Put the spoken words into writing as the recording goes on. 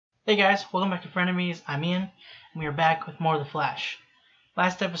Hey guys, welcome back to Frenemies. I'm Ian, and we are back with more of The Flash.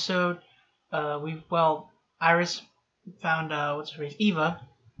 Last episode, Iris found what's her name, Eva,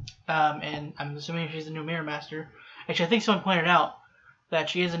 and I'm assuming she's the new Mirror Master. Actually, I think someone pointed out that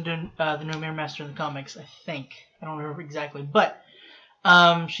she isn't the new Mirror Master in the comics. I think I don't remember exactly, but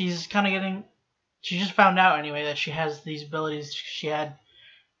she's kind of getting. She just found out anyway that she has these abilities. She had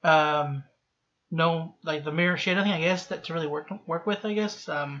no, like the mirror. She had nothing, I guess, that to really work with. I guess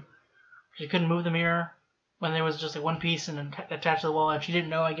she couldn't move the mirror when there was just like one piece and attached to the wall. And she didn't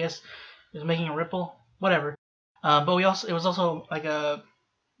know, I guess, it was making a ripple. Whatever. But it was also like a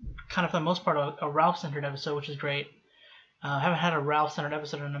kind of for the most part a Ralph-centered episode, which is great. I haven't had a Ralph-centered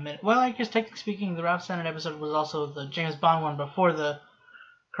episode in a minute. Well, I guess technically speaking, the Ralph-centered episode was also the James Bond one before the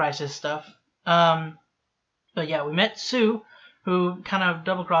Crisis stuff. But yeah, we met Sue, who kind of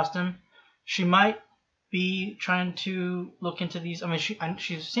double-crossed him. She might be trying to look into these. I mean,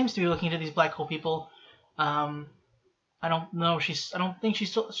 she seems to be looking into these black hole people. I don't know. I don't think she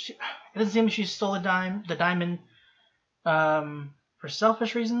stole. It doesn't seem she stole the diamond, for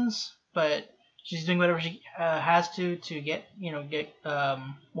selfish reasons. But she's doing whatever she has to get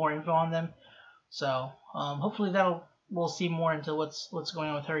more info on them. So hopefully we'll see more into what's going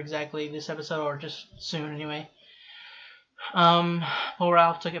on with her exactly this episode, or just soon anyway. Poor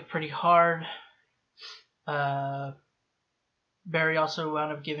Ralph took it pretty hard. Barry also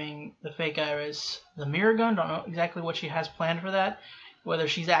wound up giving the fake Iris the mirror gun. Don't know exactly what she has planned for that. Whether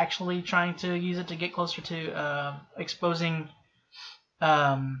she's actually trying to use it to get closer to exposing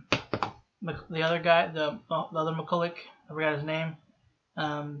the other guy, the other McCulloch. I forgot his name.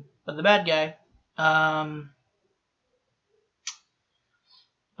 But the bad guy.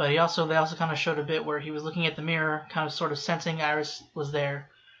 But they also kind of showed a bit where he was looking at the mirror, kind of sort of sensing Iris was there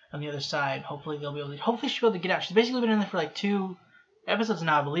on the other side. Hopefully she'll be able to get out. She's basically been in there for like 2 episodes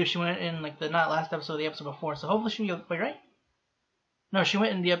now, I believe. She went in like the not last episode, the episode before. So hopefully she'll be able, wait, right? No, she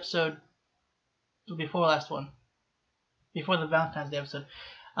went in the episode before last one. Before the Valentine's Day episode.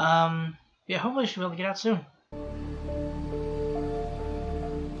 Yeah, hopefully she'll be able to get out soon.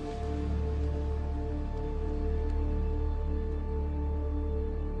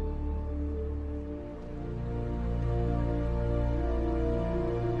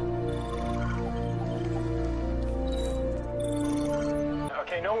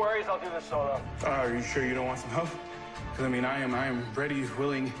 No worries, I'll do this solo. Are you sure you don't want some help? Because, I mean, I am ready,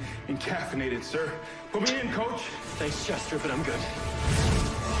 willing, and caffeinated, sir. Put me in, coach. Thanks, Chester, but I'm good.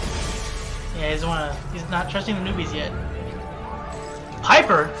 Yeah, he's not trusting the newbies yet.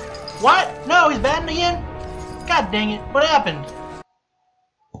 Piper? What? No, he's batting again? God dang it. What happened?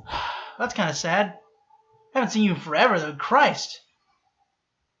 That's kind of sad. I haven't seen you in forever, though. Christ.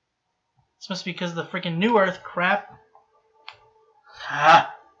 This must be because of the freaking New Earth crap.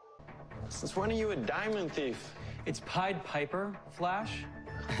 Ah. Since when are you a diamond thief? It's Pied Piper, Flash.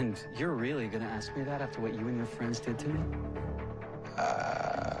 And you're really gonna ask me that after what you and your friends did to me?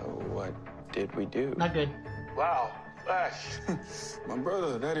 What did we do? Not good. Wow, Flash. My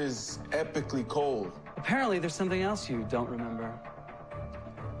brother, that is epically cold. Apparently there's something else you don't remember.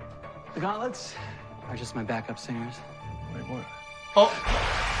 The Gauntlets are just my backup singers. Wait, what? Oh.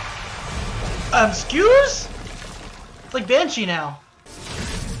 Excuse? It's like Banshee now.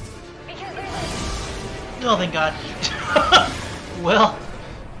 Oh, thank God. Well.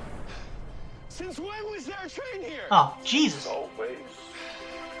 Since when was there a train here? Oh, Jesus. Always.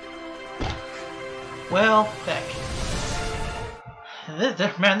 Well, heck.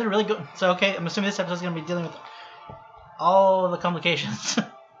 Man, they're really good. So, okay, I'm assuming this episode's going to be dealing with all the complications.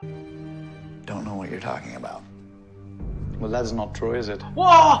 Don't know what you're talking about. Well, that's not true, is it?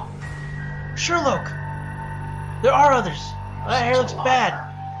 Whoa! Sherlock! There are others. That hair looks bad.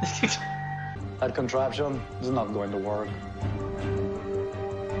 That contraption is not going to work.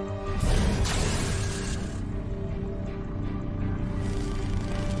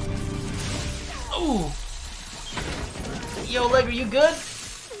 Ooh! Yo, leg, are you good?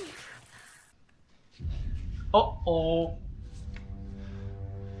 Uh-oh.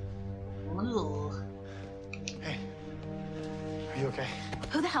 Ugh. Hey, are you okay?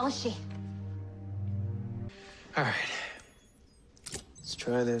 Who the hell is she? All right. Let's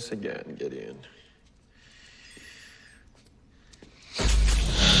try this again, Gideon.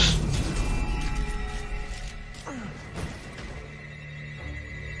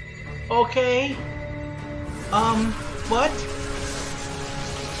 Okay. What?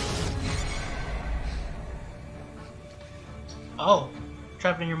 Oh,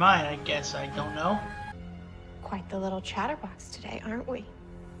 trapped in your mind, I guess. I don't know. Quite the little chatterbox today, aren't we?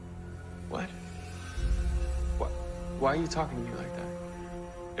 What? Why are you talking to me like that?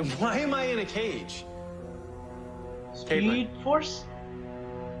 And why am I in a cage? Speed Force?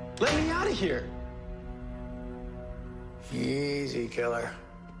 Let me out of here. Easy, killer.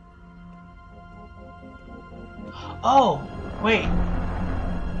 Oh, wait.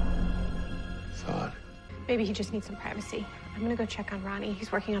 Thawne. Maybe he just needs some privacy. I'm gonna go check on Ronnie.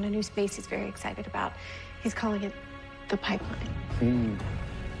 He's working on a new space he's very excited about. He's calling it the Pipeline.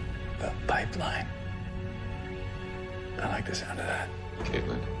 The pipeline. I like the sound of that.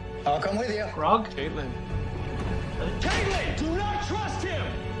 Caitlin. I'll come with you. Grog? Caitlin. Caitlin, do not trust him!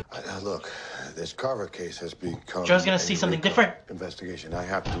 Look, this Carver case has become Joe's gonna see a something RICO different. investigation. I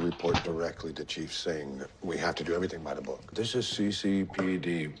have to report directly to Chief Singh. We have to do everything by the book. This is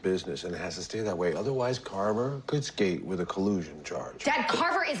CCPD business, and it has to stay that way. Otherwise, Carver could skate with a collusion charge. Dad,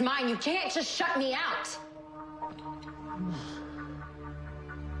 Carver is mine. You can't just shut me out.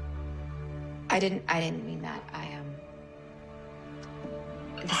 I didn't mean that.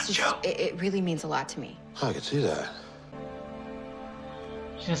 This is, it really means a lot to me. I can see that.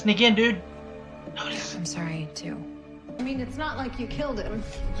 She's gonna sneak in, dude. I'm sorry, too. I mean, it's not like you killed him.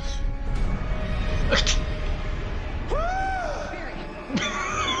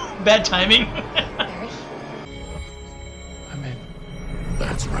 Bad timing. Barry? I'm in.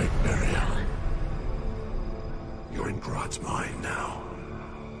 That's right, Marielle. You're in Grodd's mind now.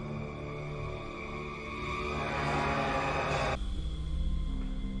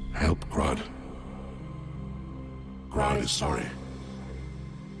 Help Grodd. Grodd is sorry.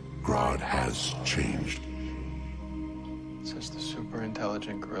 Grodd has changed. Says the super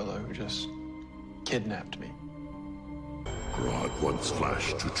intelligent gorilla who just kidnapped me. Grodd wants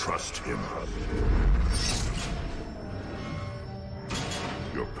Flash to trust him.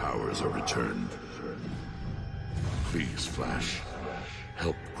 Your powers are returned. Please, Flash,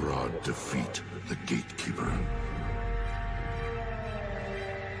 help Grodd defeat the Gatekeeper.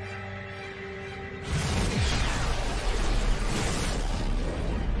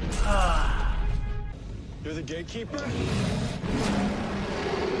 You're the gatekeeper?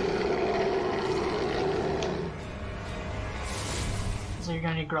 So you're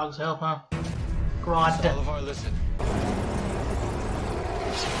gonna need Grog's help, huh? All Grodd. of our listen.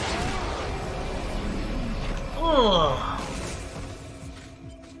 Ugh.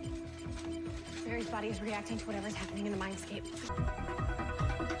 Barry's body is reacting to whatever's happening in the mindscape.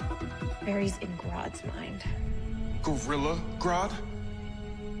 Barry's in Grodd's mind. Gorilla Grodd?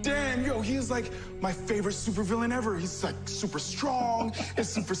 Damn, yo, he's like my favorite supervillain ever. He's like super strong and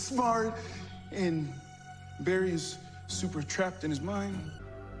super smart. And Barry's super trapped in his mind.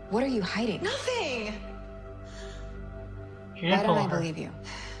 What are you hiding? Nothing! She Why didn't pull don't I her. believe you?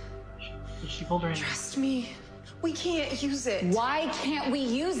 She pulled her in. Trust me. We can't use it. Why can't we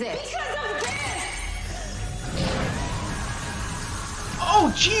use it? Because of this!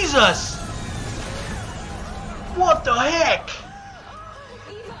 Oh, Jesus! What the heck?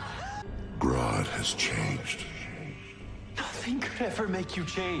 Grodd has changed. Nothing could ever make you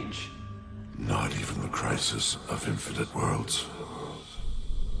change. Not even the crisis of infinite worlds.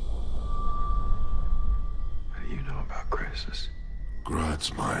 What do you know about Crisis?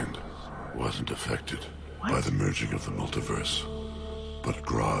 Grodd's mind wasn't affected by the merging of the multiverse. But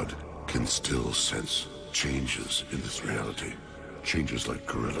Grodd can still sense changes in this reality. Changes like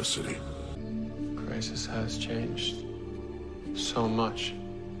Gorilla City. Crisis has changed so much.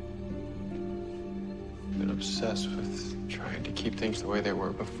 I've been obsessed with trying to keep things the way they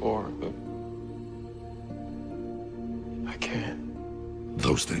were before, but I can't.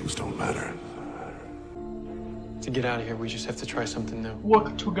 Those things don't matter. To get out of here, we just have to try something new.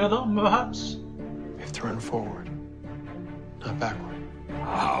 Work together, perhaps? We have to run forward, not backward.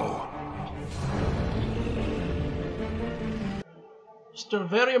 How? Still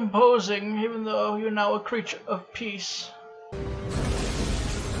very imposing, even though you're now a creature of peace.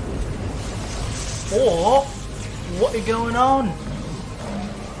 Or, what is going on?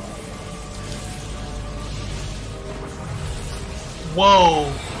 Whoa.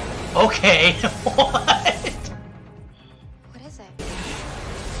 Okay. What? What is it?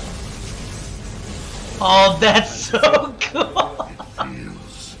 Oh, that's so cool.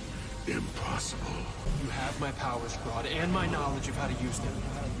 Feels impossible. You have my powers, Grodd, and my knowledge of how to use them.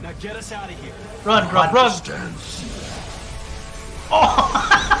 Now get us out of here. Run, Grog, run. Understands. Oh.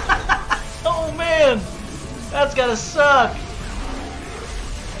 Oh man, that's gotta suck.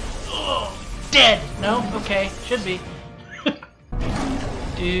 Oh, dead. No? Okay, should be.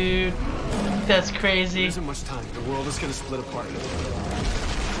 Dude, that's crazy. There isn't much time. The world is gonna split apart.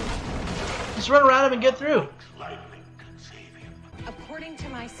 Just run around him and get through. According to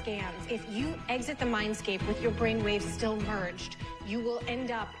my scans, if you exit the mindscape with your brainwaves still merged, you will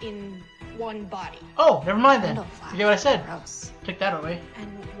end up in one body. Oh, never mind then. Spindle flash. Forget what I said. Gross. Take that away. And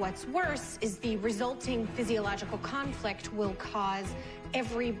what's worse is the resulting physiological conflict will cause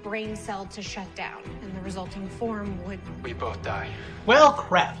every brain cell to shut down, and the resulting form would... We both die. Well,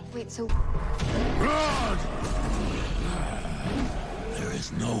 crap. Wait, so Grodd! There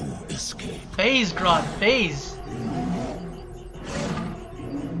is no escape. Phase, Grodd. Phase.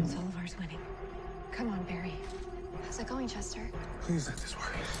 Solivar's winning. Come on, Barry. how's it going, Chester? Please let this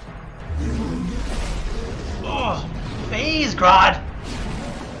work. Oh, phase, Grodd.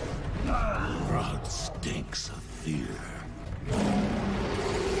 Grodd stinks of fear.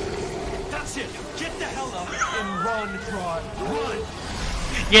 That's it. Get the hell up and run, Grodd. Run.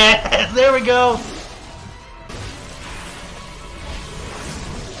 Yes, there we go.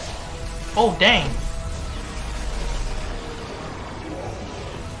 Oh, dang.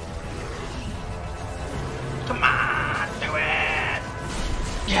 Come on, do it.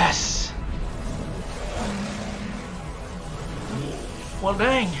 Yes. Well,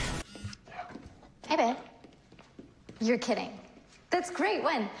 dang. Hey, babe. You're kidding. That's great.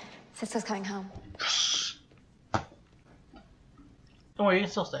 When? Sister's coming home. Don't worry, you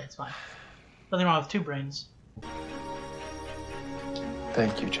can still stay. It's fine. Nothing wrong with two brains.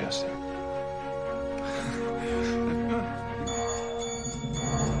 Thank you, Chester.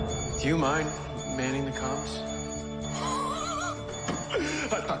 Do you mind manning the comms?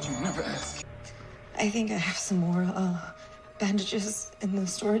 I thought you'd never ask. I think I have some more bandages in the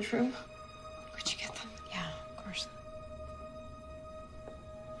storage room. Where'd you get them? Yeah, of course.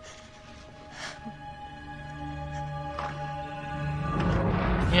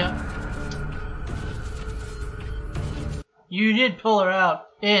 Yeah. You did pull her out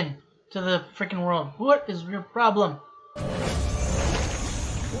in to the freaking world. What is your problem?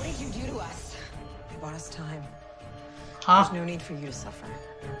 What did you do to us? You bought us time. Huh? There's no need for you to suffer.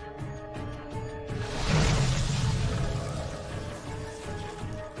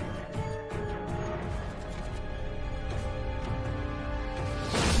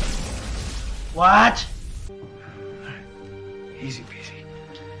 What? Easy peasy.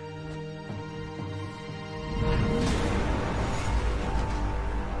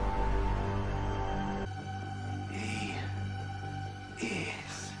 He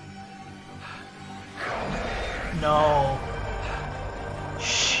is. No.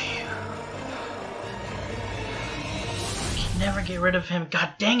 Shh. Can never get rid of him.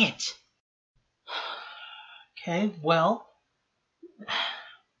 God dang it. Okay, well.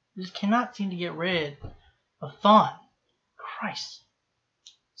 Just cannot seem to get rid of Thawne. Christ.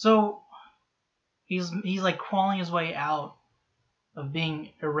 So he's like crawling his way out of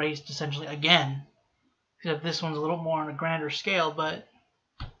being erased essentially again. Except this one's a little more on a grander scale, but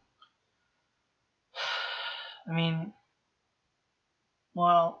I mean,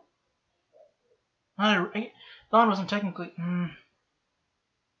 well, Thawne wasn't technically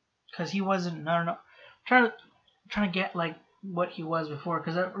because he wasn't. I don't know. I'm trying to get like what he was before,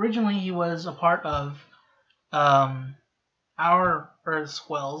 because originally he was a part of our Earth's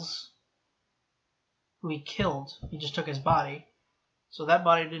Wells, who he killed. He just took his body, so that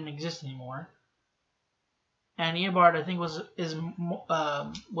body didn't exist anymore. And Eobard, I think, was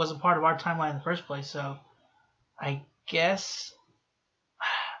a part of our timeline in the first place. So I guess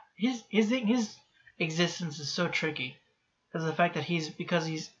his existence is so tricky because of the fact that he's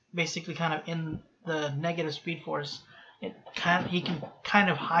basically kind of in the negative Speed Force. He can kind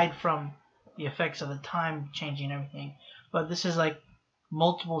of hide from the effects of the time changing and everything. But this is like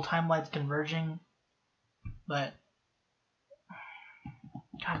multiple timelines converging. But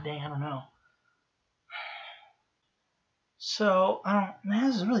god dang, I don't know. So man,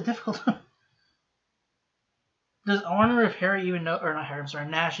 this is really difficult. I wonder if Harry even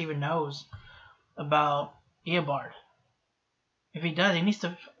Nash even knows about Eobard. If he does, he needs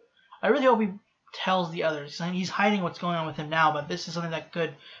to. I really hope he tells the others. He's hiding what's going on with him now, but this is something that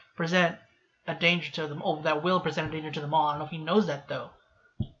could present a danger to them. Oh, that will present a danger to them all. I don't know if he knows that though.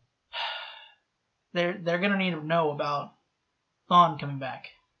 They're gonna need to know about Thawne coming back.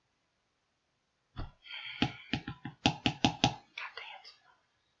 God dang it!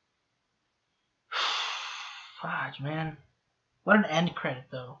 Fudge, man. What an end credit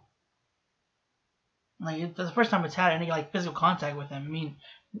though. Like that's the first time it's had any like physical contact with him. I mean,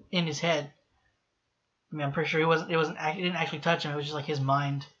 in his head. I mean, I'm pretty sure it didn't actually touch him. It was just like his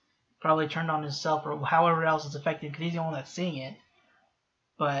mind probably turned on himself or however else it's affected because he's the one that's seeing it.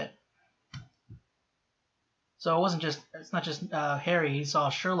 But so it's not just Harry. He saw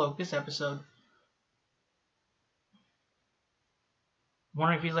Sherlock this episode. I'm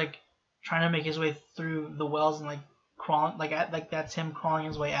wondering if he's like trying to make his way through the wells and like crawling, like that's him crawling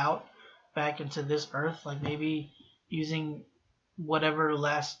his way out back into this Earth, like maybe using whatever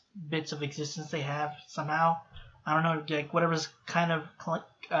last bits of existence they have somehow. I don't know, like whatever's kind of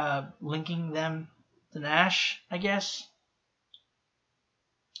linking them to Nash, I guess.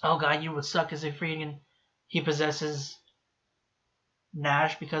 Oh god, you would suck as if he possesses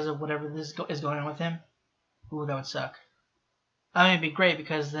Nash because of whatever this is going on with him. Ooh, that would suck. I mean, it'd be great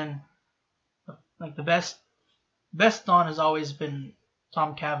because then, like the best Thawne has always been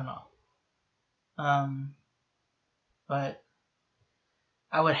Tom Cavanaugh. But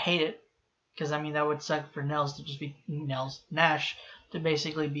I would hate it because I mean that would suck for Nash to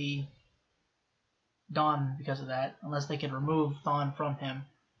basically be Dawn because of that, unless they could remove Thawne from him.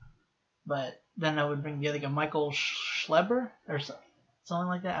 But then that would bring the other guy, Michael Schleber or something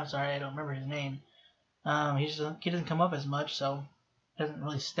like that. I'm sorry, I don't remember his name. He doesn't come up as much, so it doesn't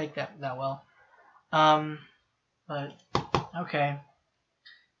really stick that well. But okay,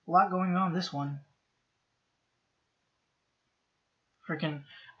 a lot going on in this one. Freaking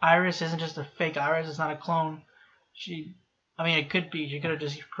Iris isn't just a fake Iris. It's not a clone. I mean, it could be. She could have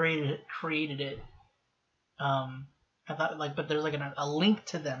just created it. I thought but there's like a link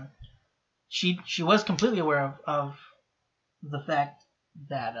to them. She was completely aware of the fact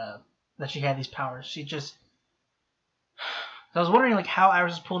that she had these powers. I was wondering like how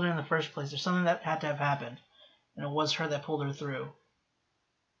Iris was pulled in the first place. There's something that had to have happened, and it was her that pulled her through.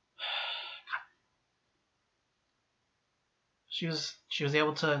 She was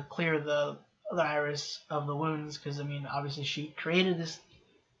able to clear the other Iris of the wounds because I mean obviously she created this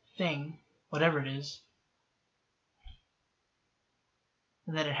thing, whatever it is,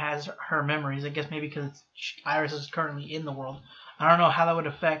 and that it has her memories. I guess maybe because Iris is currently in the world. I don't know how that would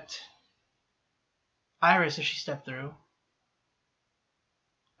affect Iris if she stepped through.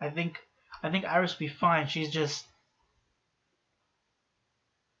 I think Iris would be fine. She's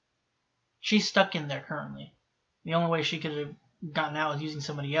stuck in there currently. The only way she could have gotten out is using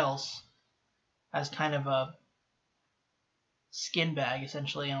somebody else as kind of a skin bag,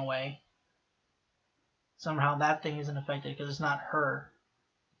 essentially, in a way. Somehow that thing isn't affected because it's not her.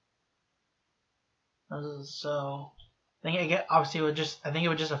 So I think obviously it would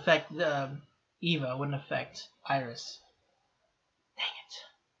just affect Eva. It wouldn't affect Iris. Dang it.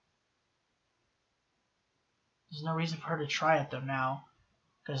 There's no reason for her to try it though now,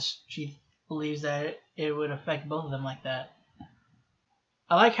 because she believes that it would affect both of them like that.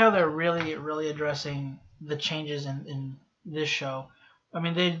 I like how they're really addressing the changes in this show. I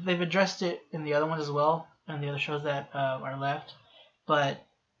mean, they've addressed it in the other ones as well, and the other shows that are left, but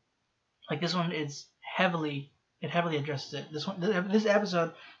like this one, it heavily addresses it. This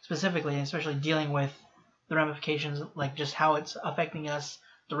episode specifically, and especially dealing with the ramifications, like just how it's affecting us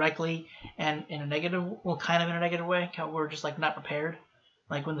directly and in a negative, well, kind of in a negative way. How we're just like not prepared.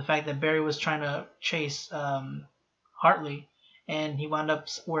 Like when the fact that Barry was trying to chase Hartley, and he wound up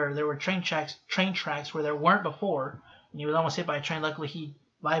where there were train tracks where there weren't before, and he was almost hit by a train. Luckily, he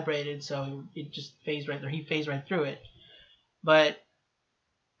vibrated, so it just phased right there. He phased right through it. But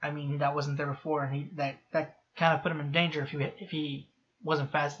I mean, that wasn't there before, and that kind of put him in danger if he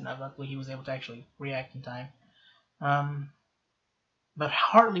wasn't fast enough. Luckily, he was able to actually react in time. But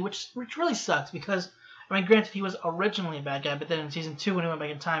Hartley, which really sucks because, I mean, granted, he was originally a bad guy, but then in season 2, when he went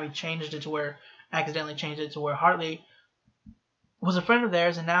back in time, he accidentally changed it to where Hartley was a friend of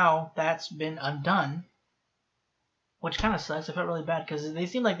theirs, and now that's been undone, which kind of sucks. I felt really bad because they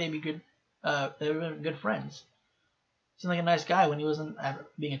seemed like they'd be good. They were good friends. Seemed like a nice guy when he wasn't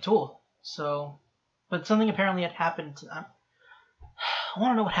being a tool. So, but something apparently had happened. I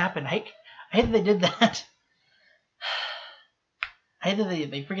want to know what happened. I hate that they did that. I hate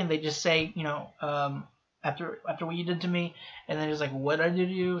that they just say, you know, after what you did to me, and then he's like, what did I do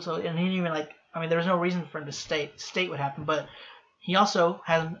to you? So, and he didn't even like, I mean, there was no reason for him to state what happened, but he also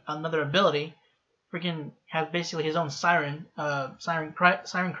has another ability. Freaking has basically his own siren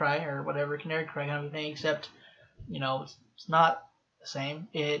cry or whatever, canary cry kind of thing, except, you know, it's not the same.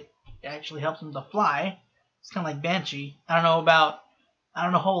 It actually helps him to fly. It's kind of like Banshee. I don't know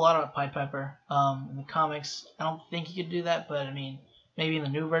a whole lot about Pied Piper in the comics. I don't think he could do that, but I mean, maybe in the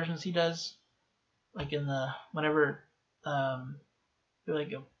new versions he does. Like in the whenever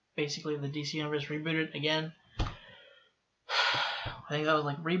basically the DC universe rebooted again. I think that was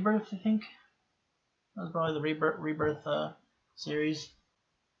like Rebirth. I think that was probably the Rebirth series.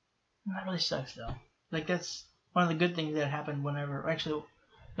 And that really sucks though. Like that's one of the good things that happened whenever. Actually,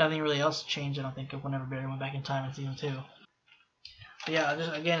 nothing really else changed. I don't think of whenever Barry went back in time in season 2. But yeah,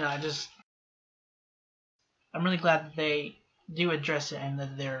 I'm really glad that they do address it and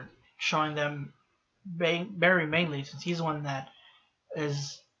that they're showing them Barry mainly, since he's the one that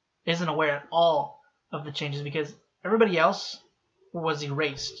isn't aware at all of the changes, because everybody else was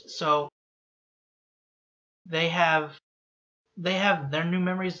erased. So they have their new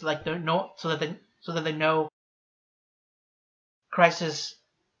memories, like they know, so that they know Crisis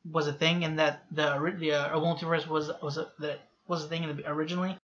was a thing, and that the multiverse was a thing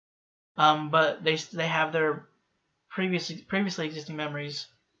originally. But they have their previously existing memories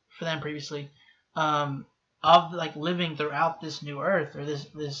for them previously, of like living throughout this new Earth, or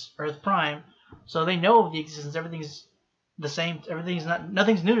this Earth Prime. So they know of the existence. Everything's the same.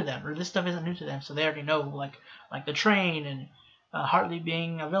 Nothing's new to them, or this stuff isn't new to them. So they already know, like the train and Hartley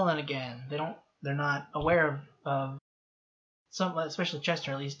being a villain again. They're not aware of some, especially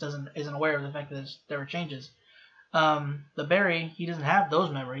Chester at least isn't aware of the fact that there were changes. The Barry, he doesn't have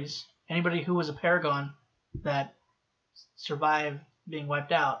those memories. Anybody who was a Paragon that survived being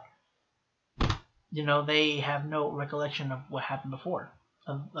wiped out, they have no recollection of what happened before,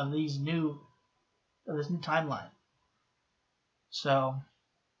 of this new timeline. So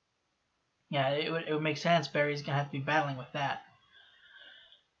yeah, it would make sense. Barry's gonna have to be battling with that.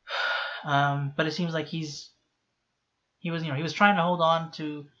 But it seems like he was trying to hold on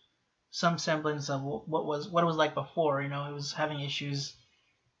to some semblance of what it was like before. He was having issues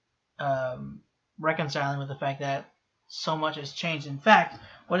reconciling with the fact that so much has changed. In fact,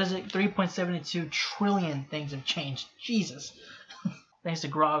 what is it? 3.72 trillion things have changed. Jesus. Thanks to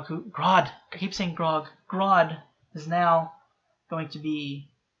Grodd. I keep saying Grodd. Grodd is now going to be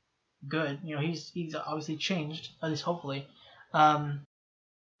good. He's obviously changed, at least hopefully.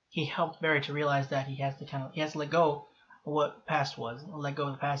 He helped Barry to realize that he has to let go of what past was, let go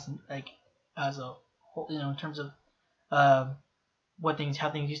of the past, like as a whole, in terms of how things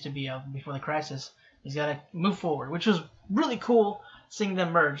used to be before the crisis. He's got to move forward, which was really cool seeing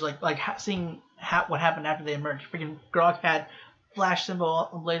them merge, seeing what happened after they emerged. Freaking Grodd had flash symbol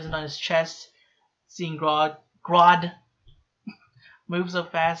emblazoned on his chest. Seeing Grodd move so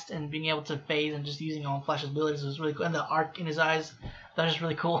fast and being able to phase and just using all Flash's abilities was really cool. And the arc in his eyes, that was just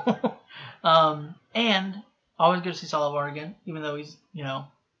really cool. And always good to see Solivar again, even though he's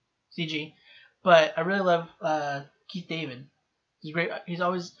CG. But I really love Keith David. He's great. He's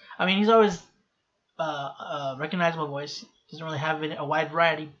always recognizable voice. Doesn't really have a wide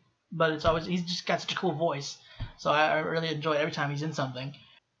variety, but he's just got such a cool voice. So I really enjoy it every time he's in something.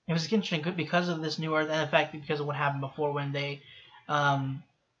 It was interesting because of this new Earth, and the fact that because of what happened before when they kind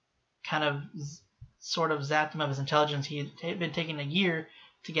of sort of zapped him of his intelligence. He had been taking a year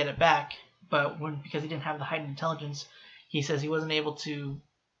to get it back, but because he didn't have the heightened intelligence, he says he wasn't able to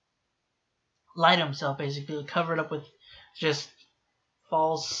lie to himself, basically cover it up with just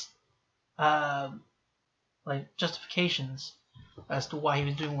false justifications as to why he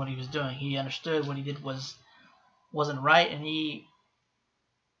was doing what he was doing. He understood what he did wasn't right, and he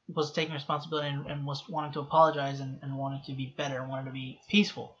was taking responsibility and was wanting to apologize and wanted to be better, wanted to be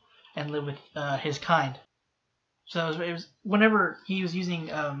peaceful and live with his kind. So it was whenever he was using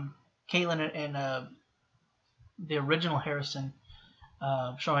Caitlin and the original Harrison,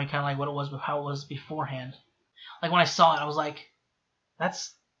 showing kind of like what it was, how it was beforehand. Like when I saw it, I was like,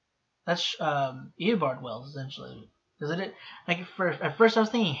 that's Eobard Wells essentially. Isn't it? Like at first I was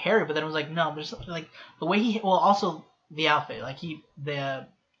thinking Harry, but then I was like, no, there's like the way also the outfit,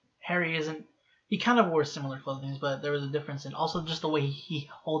 Harry isn't. He kind of wore similar clothing, but there was a difference in also just the way he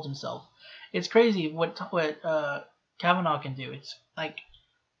holds himself. It's crazy what Kavanaugh can do. It's like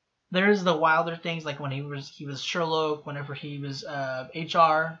there's the wilder things, like when he was Sherlock, whenever he was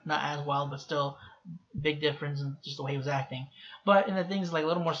HR, not as wild, but still big difference in just the way he was acting. But in the things like a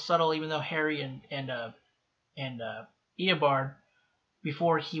little more subtle, even though Harry and Eobard,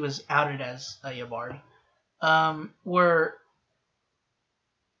 before he was outed as Eobard,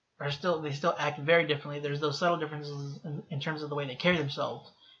 they still act very differently. There's those subtle differences in terms of the way they carry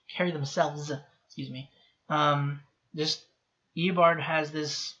themselves. Excuse me. Just Eobard has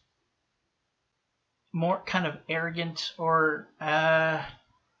this more kind of arrogant or what's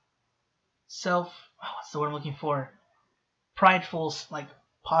the word I'm looking for? Prideful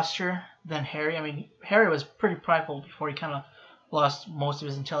posture than Harry. I mean, Harry was pretty prideful before he kind of lost most of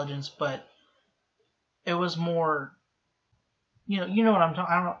his intelligence, but it was more. You know what I'm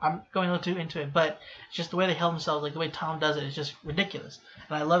talking. I'm going a little too into it, but it's just the way they held themselves, like the way Tom does it, is just ridiculous,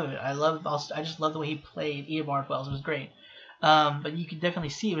 and I love it. I just love the way he played Eobard Wells. It was great. But you could definitely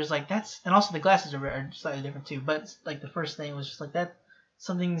see it was like and also the glasses are slightly different too. But like the first thing was just like that.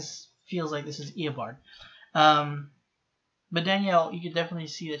 Feels like this is Eobard. But Danielle, you could definitely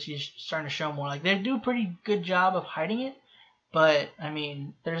see that she's starting to show more. Like they do a pretty good job of hiding it, but I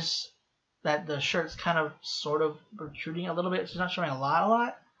mean, there's that the shirt's kind of sort of protruding a little bit. She's not showing a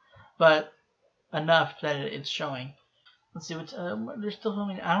lot, but enough that it's showing. Let's see what they're still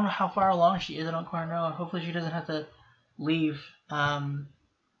filming. I don't know how far along she is. I don't quite know. Hopefully she doesn't have to leave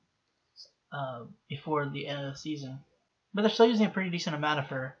before the end of the season. But they're still using a pretty decent amount of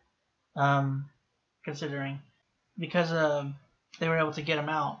her, considering, because they were able to get him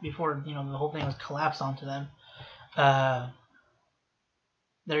out before the whole thing was collapsed onto them.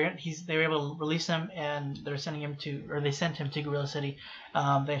 They were able to release him, and they're sending him to, or they sent him to Gorilla City.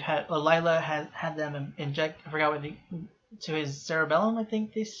 They've had Lila had them inject, I forgot what to his cerebellum, I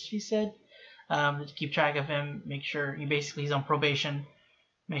think she said, to keep track of him, make sure he's on probation,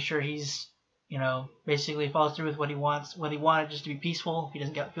 make sure he's basically follows through with what he wants. What he wanted, just to be peaceful. If he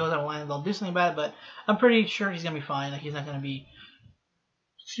doesn't feel out of line, they'll do something about it. But I'm pretty sure he's gonna be fine. Like, he's not gonna be.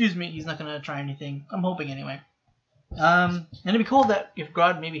 He's not gonna try anything. I'm hoping anyway. And it'd be cool that if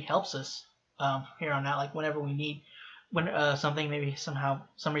Grodd maybe helps us from here on out, like whenever we need, something, maybe some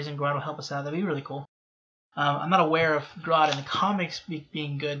reason Grodd will help us out. That'd be really cool. I'm not aware of Grodd in the comics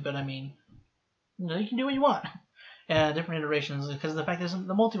being good, but I mean, you can do what you want. Different iterations, because of the fact that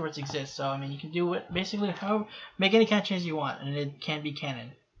the multiverse exists. So I mean, you can do it basically make any kind of change you want, and it can be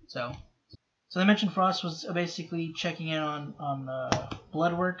canon. So they mentioned Frost was basically checking in on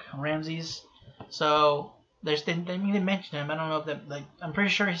blood work, Ramsey's. So they mentioned him. I don't know if that, like, I'm pretty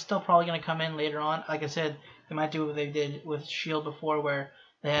sure he's still probably gonna come in later on. Like I said, they might do what they did with Shield before, where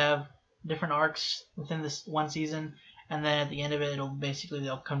they have different arcs within this one season, and then at the end of it,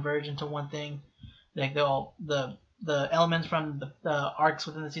 they'll converge into one thing. Like the elements from the arcs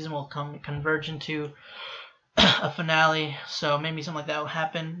within the season will converge into a finale. So maybe something like that will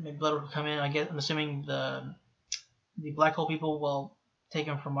happen. Maybe Blood will come in. I'm assuming the black hole people will take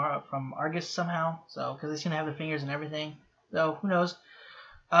him from Argus somehow. So because he's gonna have the fingers and everything. So who knows?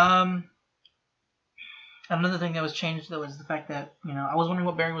 Another thing that was changed though is the fact that I was wondering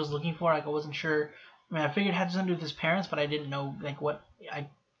what Barry was looking for. Like, I wasn't sure. I mean, I figured it had something to do with his parents, but I didn't know like what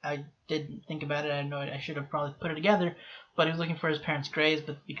I didn't think about it. I know I should have probably put it together, but he was looking for his parents' graves,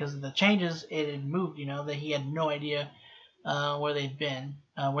 but because of the changes, it had moved. That he had no idea where they'd been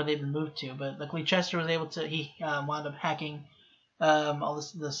moved to. But luckily, Chester was able to. He wound up hacking all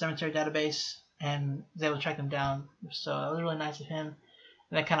the cemetery database and was able to track them down. So that was really nice of him.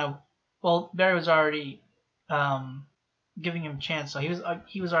 And that kind of, Barry was already giving him a chance, so he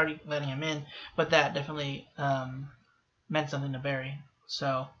was already letting him in, but that definitely meant something to Barry.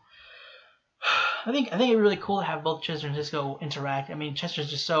 So I think it'd be really cool to have both Chester and Cisco interact. I mean, Chester's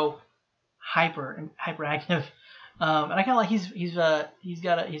just so hyperactive, and I kind of like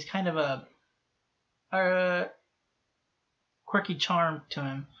he's kind of a quirky charm to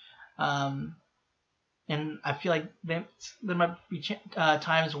him, and I feel like there might be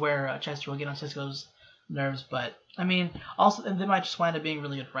times where Chester will get on Cisco's nerves, but I mean, also they might just wind up being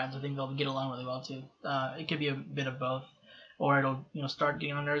really good friends. I think they'll get along really well too. It could be a bit of both. Or it'll, start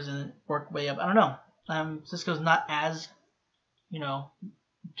getting on nerves and work way up. I don't know. Cisco's not as,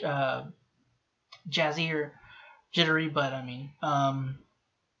 jazzy or jittery, but I mean,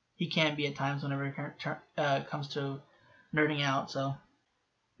 he can be at times whenever it comes to nerding out. So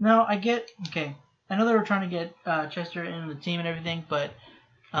now I know they were trying to get Chester in the team and everything, but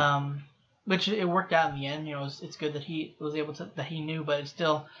which it worked out in the end. It's good that he was able to, that he knew, but it's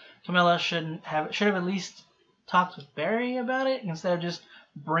still, Camilla should have at least talked with Barry about it instead of just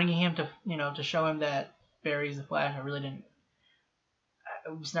bringing him to to show him that Barry's the Flash.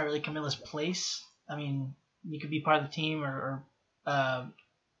 It's not really Camilla's place. I mean, you could be part of the team or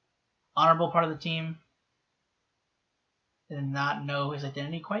honorable part of the team and not know his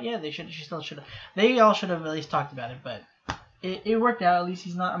identity quite yet. They all should have at least talked about it, but it worked out. At least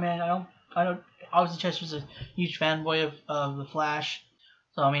he's not. I mean, I don't. Obviously, Chester's a huge fanboy of the Flash.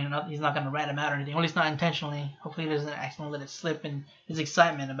 So, I mean, he's not going to rat him out or anything, or at least not intentionally. Hopefully he doesn't accidentally let it slip in his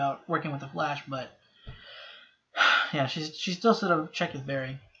excitement about working with the Flash, but yeah, she's still sort of checked with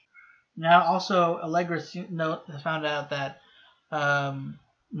Barry. Now, also, Allegra found out that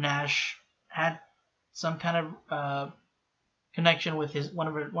Nash had some kind of connection with one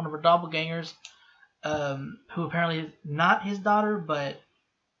of her doppelgangers, who apparently is not his daughter, but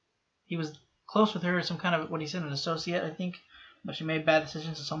he was close with her, some kind of, what he said, an associate, I think. But she made bad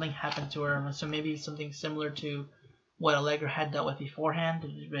decisions, so something happened to her. So maybe something similar to what Allegra had dealt with beforehand,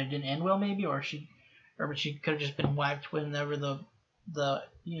 but it didn't end well, maybe, or she could have just been wiped whenever well,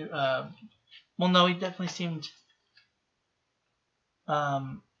 no, he definitely seemed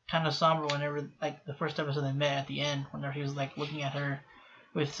kind of somber whenever, like, the first episode they met at the end, whenever he was like looking at her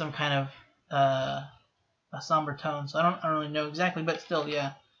with some kind of a somber tone. So I don't really know exactly, but still,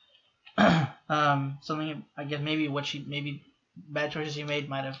 yeah. Something, I guess maybe maybe bad choices she made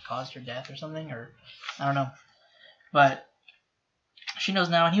might have caused her death or something, or I don't know. But she knows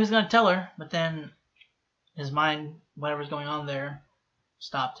now, and he was gonna tell her, but then his mind, whatever's going on there,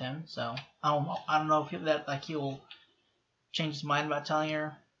 stopped him. So I don't know if he will change his mind about telling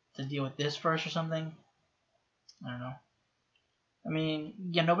her to deal with this first or something. I don't know. I mean,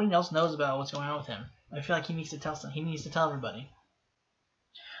 yeah, nobody else knows about what's going on with him. I feel like he needs to tell something. He needs to tell everybody.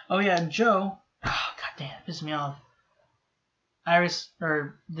 Oh yeah, and Joe. Oh, God damn, it pisses me off. Iris,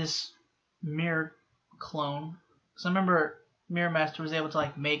 or this mirror clone. So I remember Mirror Master was able to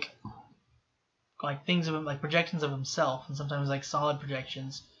like make like things of him, like projections of himself, and sometimes like solid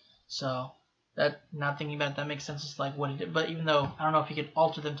projections. So that, not thinking about it, that makes sense as like what he did. But even though I don't know if he could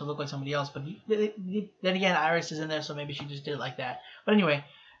alter them to look like somebody else, but then again, Iris is in there, so maybe she just did it like that. But anyway,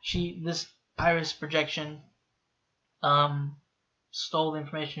 this Iris projection stole the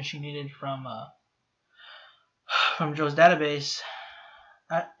information she needed from Joe's database.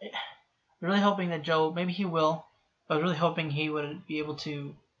 I'm really hoping that Joe, maybe he will, but I was really hoping he would be able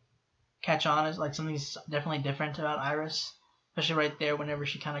to catch on as like something's definitely different about Iris, especially right there whenever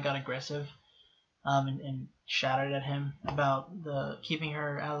she kind of got aggressive and shouted at him about the keeping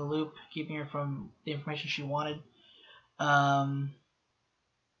her out of the loop, keeping her from the information she wanted. I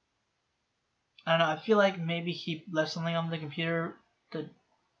don't know. I feel like maybe he left something on the computer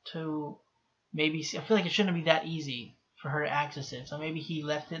to maybe see. I feel like it shouldn't be that easy for her to access it. So maybe he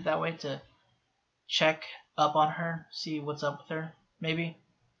left it that way to check up on her, see what's up with her. Maybe.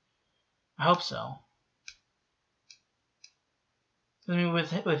 I hope so. I mean,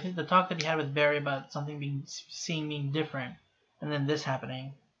 with the talk that he had with Barry about something being different, and then this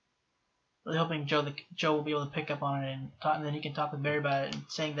happening, really hoping Joe will be able to pick up on it and talk, and then he can talk with Barry about it and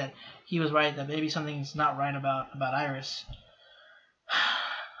saying that he was right, that maybe something's not right about Iris. I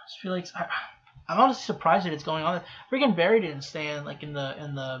just feel like I'm honestly surprised that it's going on. Freaking Barry didn't stand like in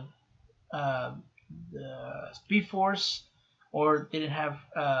the Speed Force, or they didn't have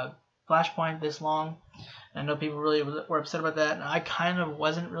Flashpoint this long. I know people really were upset about that, and I kind of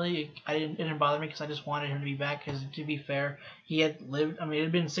wasn't really. It didn't bother me because I just wanted him to be back. Because to be fair, he had lived. I mean, it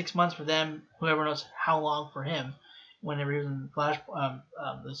had been 6 months for them. Whoever knows how long for him. Whenever he was in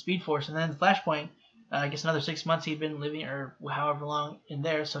the Speed Force, and then Flashpoint, I guess another 6 months he'd been living, or however long in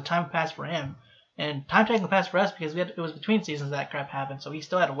there. So time passed for him, and time technically passed for us because it was between seasons that crap happened. So he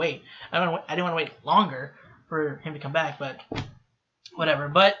still had to wait. I didn't want to wait longer for him to come back, but whatever.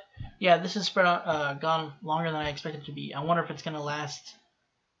 But yeah, this has gone longer than I expected it to be. I wonder if it's gonna last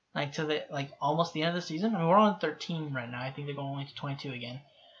like to the almost the end of the season. I mean, we're on 13 right now. I think they're going only to 22 again.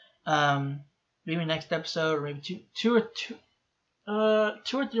 Maybe next episode, or maybe two or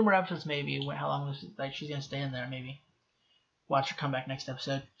three more episodes. Maybe how long she's gonna stay in there? Maybe watch her come back next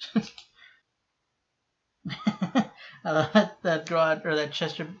episode. that Grodd, or that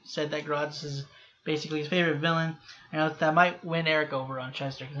Chester said that Grodd is basically his favorite villain. I know that might win Eric over on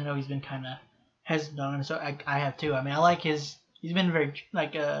Chester because I know he's been kind of hesitant on him. So I have too. I mean, I like he's been very I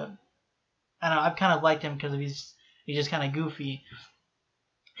don't know. I've kind of liked him because he's just kind of goofy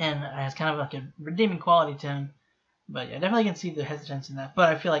and has kind of like a redeeming quality to him. But yeah, I definitely can see the hesitance in that. But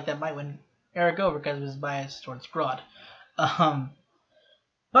I feel like that might win Eric over because of his bias towards Grodd.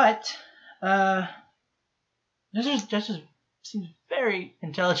 But Chester seems very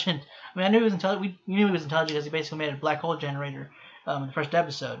intelligent. I mean, I knew he was intelligent. We knew he was intelligent because he basically made a black hole generator in the first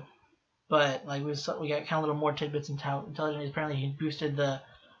episode. But like we got kind of little more tidbits into how intelligent he is. Apparently, he boosted the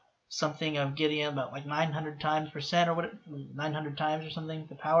something of Gideon about like 900 times percent or what, 900 times or something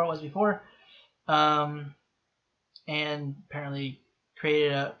the power it was before. And apparently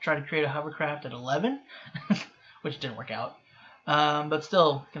tried to create a hovercraft at 11, which didn't work out. But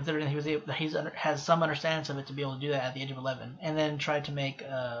still, considering he has some understanding of it to be able to do that at the age of 11, and then tried to make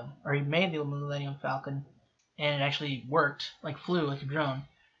or he made the Millennium Falcon, and it actually worked, like flew like a drone,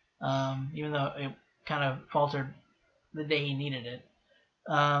 even though it kind of faltered the day he needed it.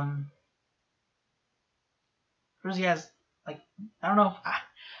 First he has like I don't know.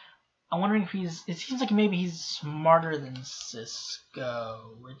 I'm wondering if it seems like maybe he's smarter than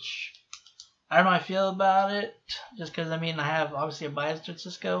Cisco, which I don't know how I feel about it, just because, I mean, I have obviously a bias towards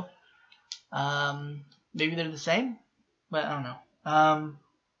Cisco. Maybe they're the same, but I don't know.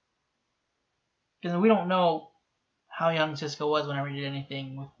 Because we don't know how young Cisco was whenever he did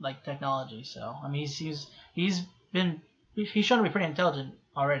anything with, like, technology, so, I mean, he's shown to be pretty intelligent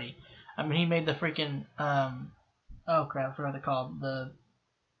already. I mean, he made the freaking, oh crap, I forgot what they're called, the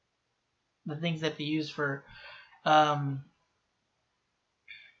things that they use for,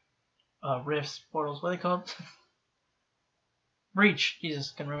 rifts, portals, what are they called? breach.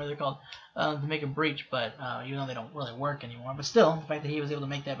 Jesus, can't remember what they're called. To make a breach, but even though they don't really work anymore, but still, the fact that he was able to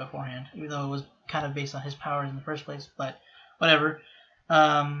make that beforehand, even though it was kind of based on his powers in the first place, but whatever.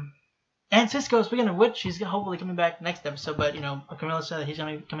 And Cisco, speaking of which, he's hopefully coming back next episode, but, Camilla said that he's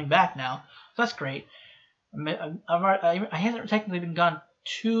going to be coming back now, so that's great. I hasn't technically been gone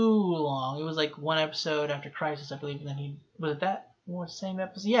too long. It was like one episode after Crisis, I believe, and then he, was it that same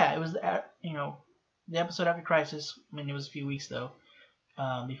episode? Yeah, it was, the episode after Crisis. I mean, it was a few weeks, though,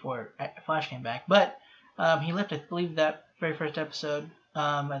 before Flash came back, but he left, I believe, that very first episode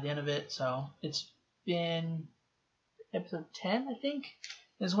at the end of it, so it's been episode 10, I think,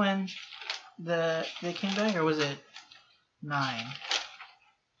 is when they came back, or was it 9?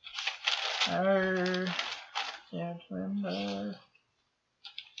 Can't remember.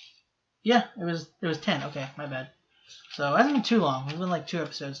 Yeah, it was 10. Okay, my bad. So it hasn't been too long. It's been like 2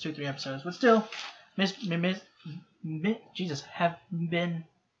 episodes, 2-3 episodes, but still, he's been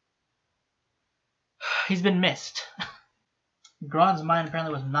missed. Grodd's mind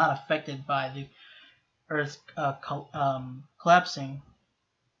apparently was not affected by the Earth's collapsing.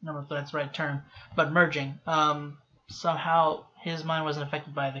 I don't know if that's the right term, but merging. Somehow his mind wasn't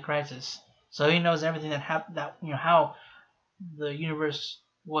affected by the crisis, so he knows everything that happened. That how the universe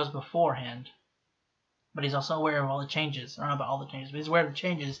was beforehand, but he's also aware of all the changes. I don't know about all the changes, but he's aware of the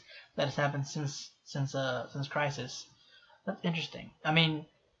changes that has happened since Crisis. That's interesting. I mean,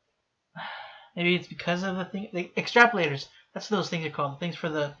 maybe it's because of the extrapolators. That's what those things are called. The things for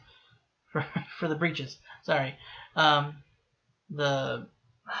the breaches. Sorry. What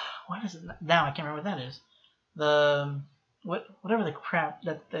is it now? I can't remember what that is. Whatever the crap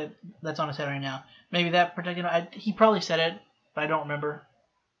that's on his head right now. Maybe that protected him. He probably said it, but I don't remember.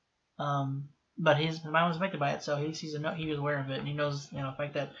 But his mind was affected by it, so he sees a note. He was aware of it, and he knows, the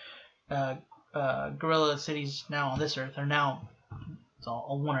fact that Gorilla City's now on this Earth, or now it's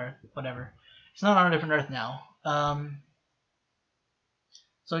all one Earth, whatever. It's not on a different Earth now.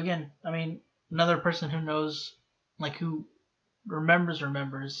 So again, I mean, another person who knows, who remembers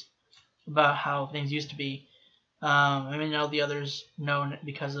about how things used to be. I mean, all the others know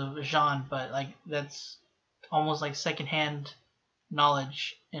because of Jean, but that's almost like secondhand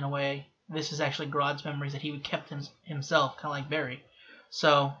knowledge in a way. This is actually Grodd's memories that he would kept himself, kind of like Barry.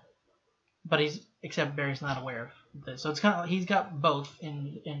 So, but except Barry's not aware of this. So it's kind of he's got both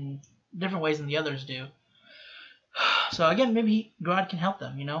in different ways than the others do. So again, maybe Grodd can help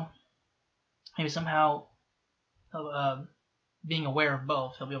them. Maybe somehow, being aware of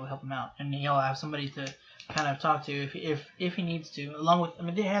both, he'll be able to help them out, and he'll have somebody to kind of talk to if he needs to. Along with,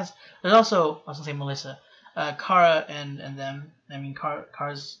 there's also, I was gonna say Melissa, Kara and them. I mean,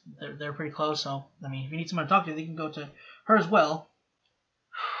 Kara's they're pretty close, so I mean, if you need someone to talk to, they can go to her as well.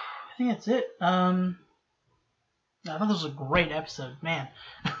 I think that's it. I thought this was a great episode, man.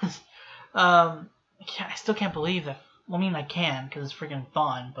 I still can't believe that. Well, I mean, I can because it's freaking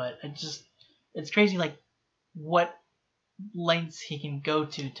Thawne, but it's crazy, what lengths he can go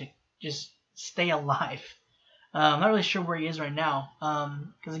to just stay alive. I'm not really sure where he is right now.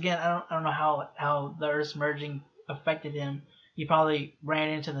 Because again, I don't know how the Earth's merging affected him. He probably ran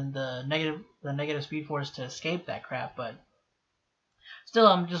into the negative speed force to escape that crap. But still,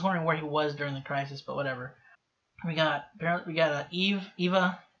 I'm just wondering where he was during the crisis. But whatever. We got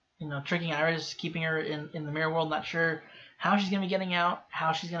Eva, tricking Iris, keeping her in the mirror world. Not sure how she's gonna be getting out.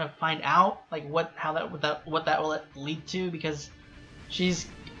 How she's gonna find out what that will lead to, because she's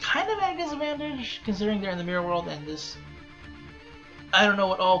kind of at a disadvantage considering they're in the mirror world, and this, I don't know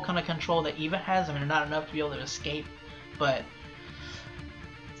what all kind of control that Eva has. I mean, not enough to be able to escape, but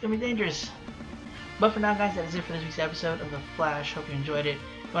it's gonna be dangerous. But for now, guys, that is it for this week's episode of The Flash. Hope you enjoyed it.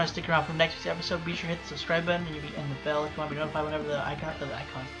 If you want to stick around for next week's episode, be sure to hit the subscribe button and the bell if you want to be notified whenever the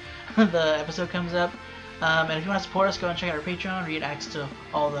episode comes up. And if you want to support us, go and check out our Patreon, or you get access to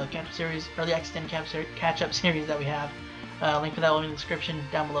all the catch-up series, or the extended catch-up series that we have. Link for that will be in the description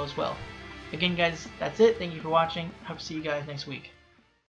down below as well. Again, guys, that's it. Thank you for watching. Hope to see you guys next week.